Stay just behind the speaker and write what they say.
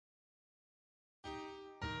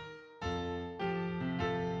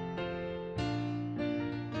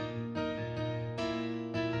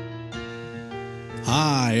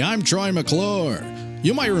Hi, I'm Troy McClure.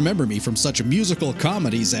 You might remember me from such musical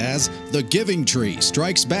comedies as The Giving Tree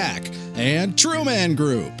Strikes Back and Tru-Man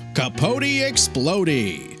Group, Capote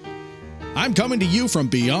Explodey. I'm coming to you from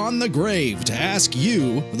beyond the grave to ask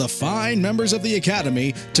you, the fine members of the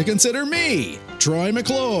Academy, to consider me, Troy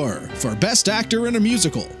McClure, for Best Actor in a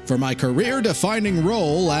Musical for my career-defining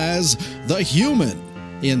role as the Human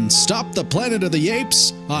in Stop the Planet of the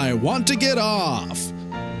Apes, I Want to Get Off.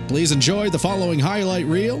 Please enjoy the following highlight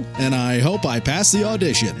reel, and I hope I pass the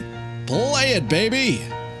audition. Play it, baby!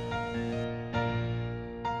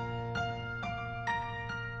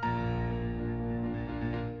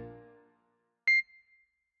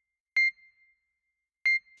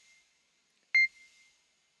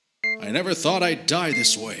 I never thought I'd die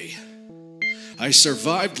this way. I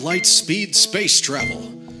survived light-speed space travel,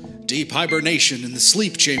 deep hibernation in the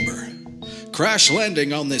sleep chamber, crash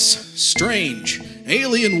landing on this strange,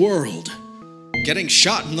 alien world, getting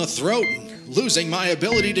shot in the throat and losing my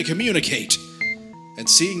ability to communicate, and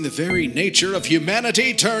seeing the very nature of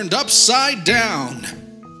humanity turned upside down.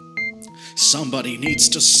 Somebody needs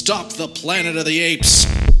to stop the Planet of the Apes.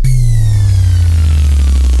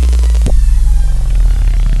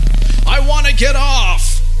 I want to get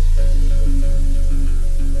off!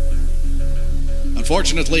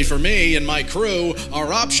 Unfortunately for me and my crew,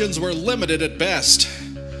 our options were limited at best.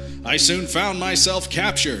 I soon found myself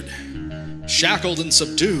captured, shackled and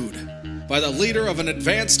subdued by the leader of an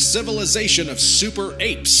advanced civilization of super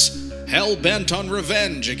apes, hell-bent on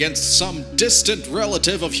revenge against some distant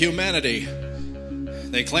relative of humanity.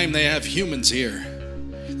 They claim they have humans here,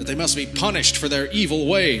 that they must be punished for their evil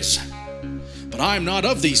ways. But I'm not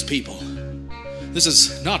of these people. This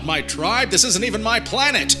is not my tribe, this isn't even my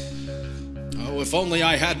planet. Oh, if only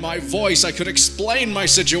I had my voice, I could explain my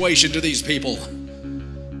situation to these people.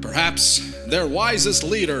 Perhaps their wisest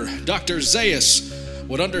leader, Dr. Zaius,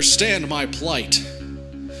 would understand my plight.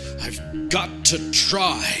 I've got to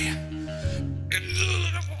try.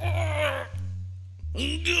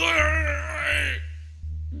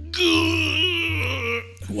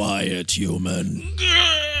 Quiet, human.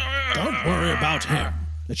 Don't worry about him.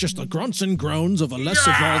 It's just the grunts and groans of a less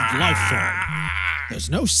evolved life form. There's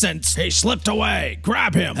no sense. He slipped away.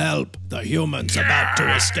 Grab him. Help. The human's about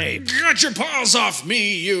to escape. Get your paws off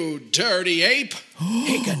me, you dirty ape.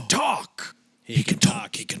 He can talk. He can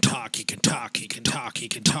talk. He can talk. He can talk. He can talk. He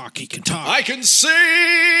can talk. He can talk. I can sing.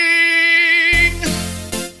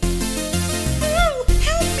 Oh,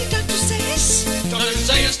 help me, Dr. Zaius. Dr.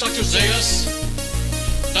 Zaius, Dr. Zaius.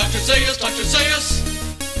 Dr. Zaius, Dr. Zaius.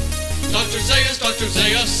 Dr. Zaius, Dr.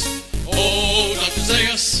 Zaius. Oh, Dr.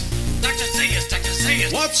 Zaius. Dr. Zaius, Dr.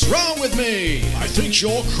 Zaius. What's wrong with me? I think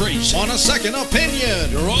you're crazy. Want a second opinion?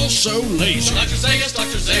 You're all so lazy. Dr. Zaius,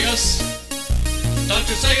 Dr. Zaius.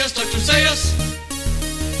 Dr. Zaius, Dr. Zaius.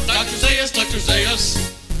 Dr. Zaius, Dr. Zaius.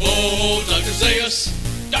 Oh, Dr. Zaius.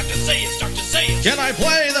 Dr. Zaius, Dr. Zaius. Can I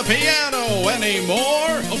play the piano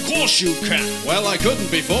anymore? Of course you can. Well, I couldn't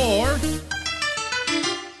before.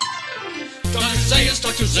 Dr. Zaius,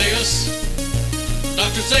 Dr. Zaius.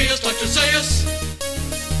 Dr. Zaius, Dr. Zaius.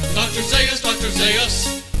 Dr. Zaius, Dr.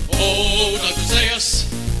 Zaius. Oh, Dr. Zaius.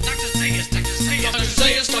 Dr. Zaius, Dr. Zaius. Dr.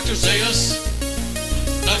 Zaius, Dr. Zaius.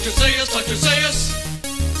 Dr. Zaius, Dr. Zaius.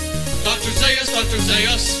 Dr. Zaius, Dr.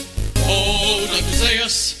 Zaius. Oh, Dr.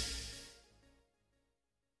 Zaius.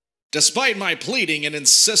 Despite my pleading and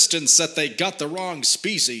insistence that they got the wrong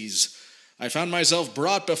species, I found myself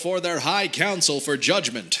brought before their high council for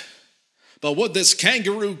judgment. But would this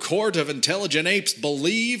kangaroo court of intelligent apes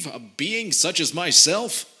believe a being such as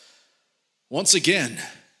myself? Once again,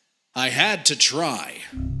 I had to try.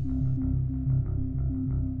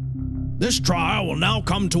 This trial will now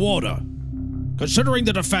come to order. Considering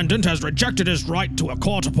the defendant has rejected his right to a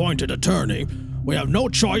court-appointed attorney, we have no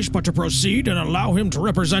choice but to proceed and allow him to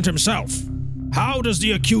represent himself. How does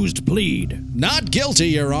the accused plead? Not guilty,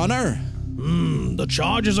 Your Honor. The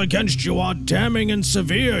charges against you are damning and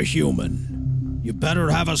severe, human. You better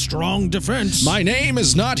have a strong defense. My name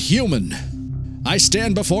is not human. I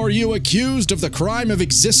stand before you accused of the crime of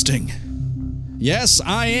existing. Yes,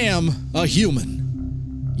 I am a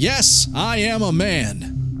human. Yes, I am a man.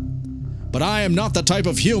 But I am not the type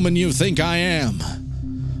of human you think I am.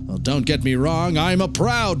 Well, don't get me wrong, I'm a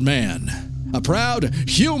proud man. A proud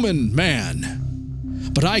human man.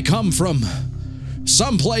 But I come from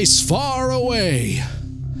someplace far away.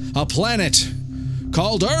 A planet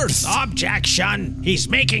called Earth. Objection! He's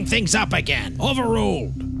making things up again.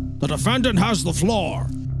 Overruled. The defendant has the floor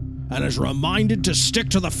and is reminded to stick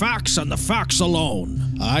to the facts and the facts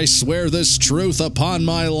alone. I swear this truth upon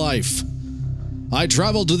my life. I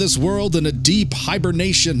traveled to this world in a deep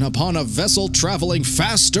hibernation upon a vessel traveling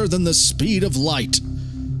faster than the speed of light.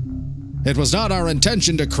 It was not our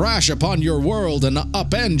intention to crash upon your world and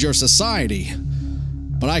upend your society,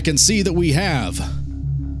 but I can see that we have.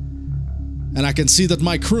 And I can see that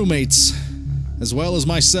my crewmates, as well as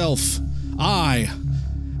myself, I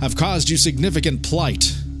have caused you significant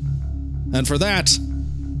plight. And for that,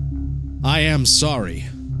 I am sorry.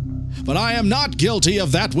 But I am not guilty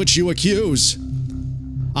of that which you accuse.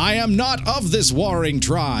 I am not of this warring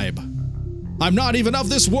tribe. I'm not even of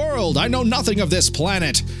this world. I know nothing of this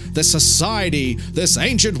planet, this society, this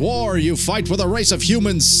ancient war you fight with a race of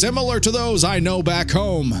humans similar to those I know back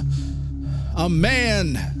home. A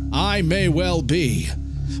man I may well be,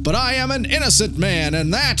 but I am an innocent man,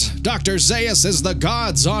 and that, Dr. Zaius, is the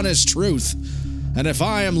God's honest truth. And if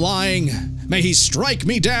I am lying, may he strike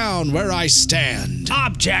me down where I stand.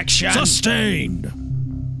 Objection! Sustained!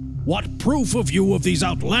 What proof have you of these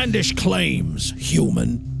outlandish claims,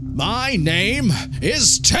 human? My name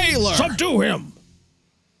is Taylor! Subdue him!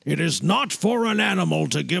 It is not for an animal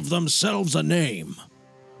to give themselves a name,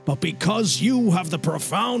 but because you have the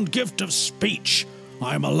profound gift of speech,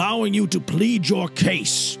 I am allowing you to plead your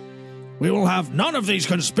case. We will have none of these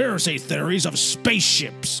conspiracy theories of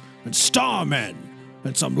spaceships and starmen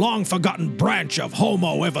and some long-forgotten branch of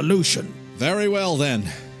Homo evolution. Very well, then.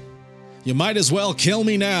 You might as well kill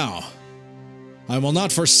me now. I will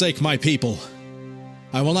not forsake my people.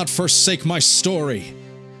 I will not forsake my story.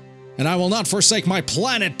 And I will not forsake my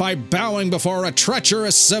planet by bowing before a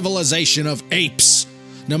treacherous civilization of apes,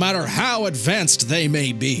 no matter how advanced they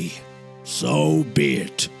may be. So be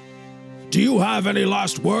it. Do you have any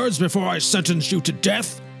last words before I sentence you to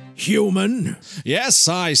death, human? Yes,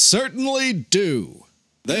 I certainly do.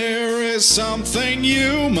 There is something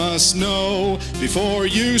you must know before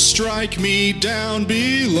you strike me down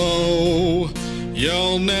below.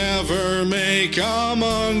 You'll never make a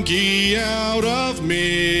monkey out of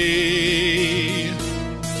me.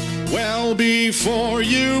 Well, before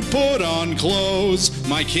you put on clothes,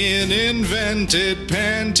 my kin invented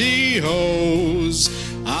pantyhose.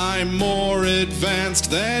 I'm more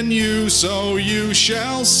advanced than you, so you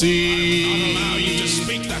shall see. I will not allow you to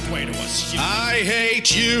speak that way to us. I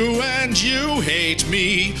hate you and you hate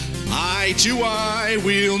me. Eye to eye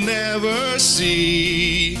we'll never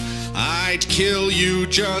see. I'd kill you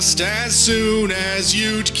just as soon as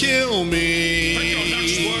you'd kill me. Take your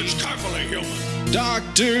next words carefully, human.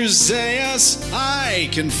 Dr. Zaius, I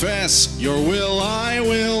confess, your will I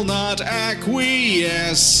will not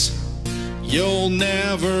acquiesce. You'll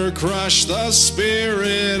never crush the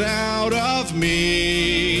spirit out of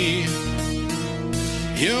me.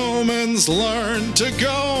 Humans learned to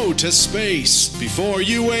go to space before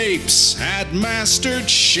you apes had mastered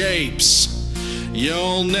shapes.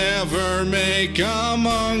 You'll never make a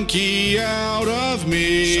monkey out of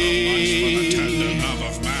me. So much for the tender love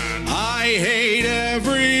of man. I hate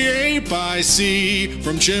every ape I see,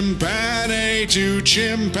 from chimpanzee to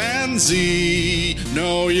chimpanzee.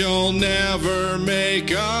 No, you'll never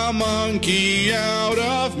make a monkey out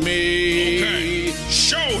of me. Okay,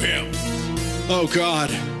 show him. Oh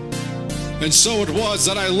God. And so it was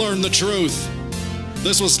that I learned the truth.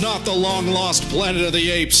 This was not the long-lost planet of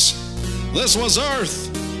the apes. This was Earth,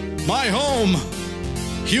 my home.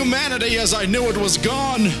 Humanity as I knew it was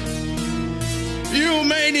gone. You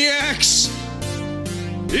maniacs!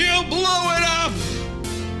 You blew it up!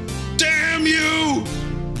 Damn you!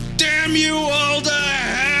 Damn you all to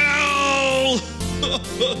hell!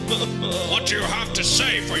 What do you have to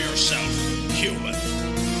say for yourself, human?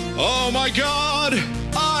 Oh my God!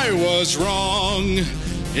 I was wrong.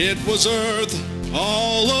 It was Earth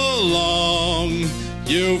all along.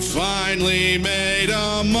 You finally made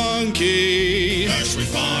a monkey. Yes, we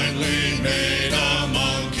finally made a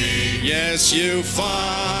monkey. Yes, you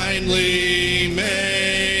finally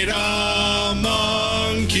made a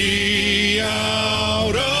monkey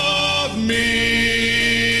out of me.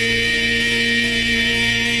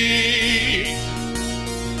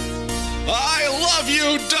 I love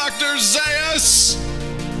you, Dr. Zaius.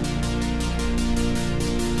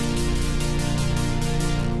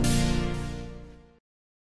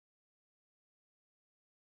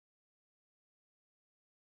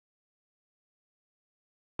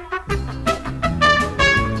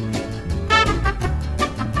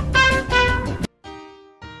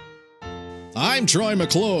 I'm Troy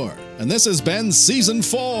McClure, and this has been Season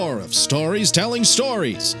 4 of Stories Telling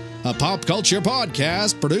Stories, a pop culture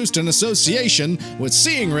podcast produced in association with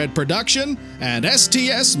Seeing Red Production and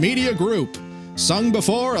STS Media Group, sung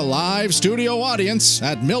before a live studio audience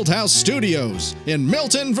at Milthouse Studios in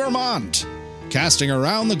Milton, Vermont. casting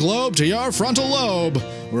around the globe to your frontal lobe,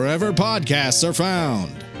 wherever podcasts are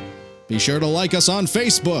found. Be sure to like us on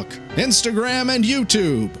Facebook, Instagram, and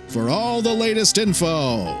YouTube for all the latest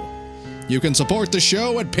info. You can support the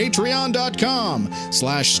show at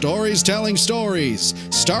patreon.com/storiestelling-stories,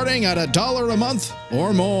 starting at $1 a month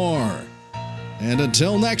or more. And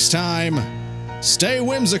until next time, stay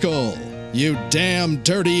whimsical, you damn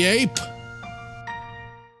dirty ape!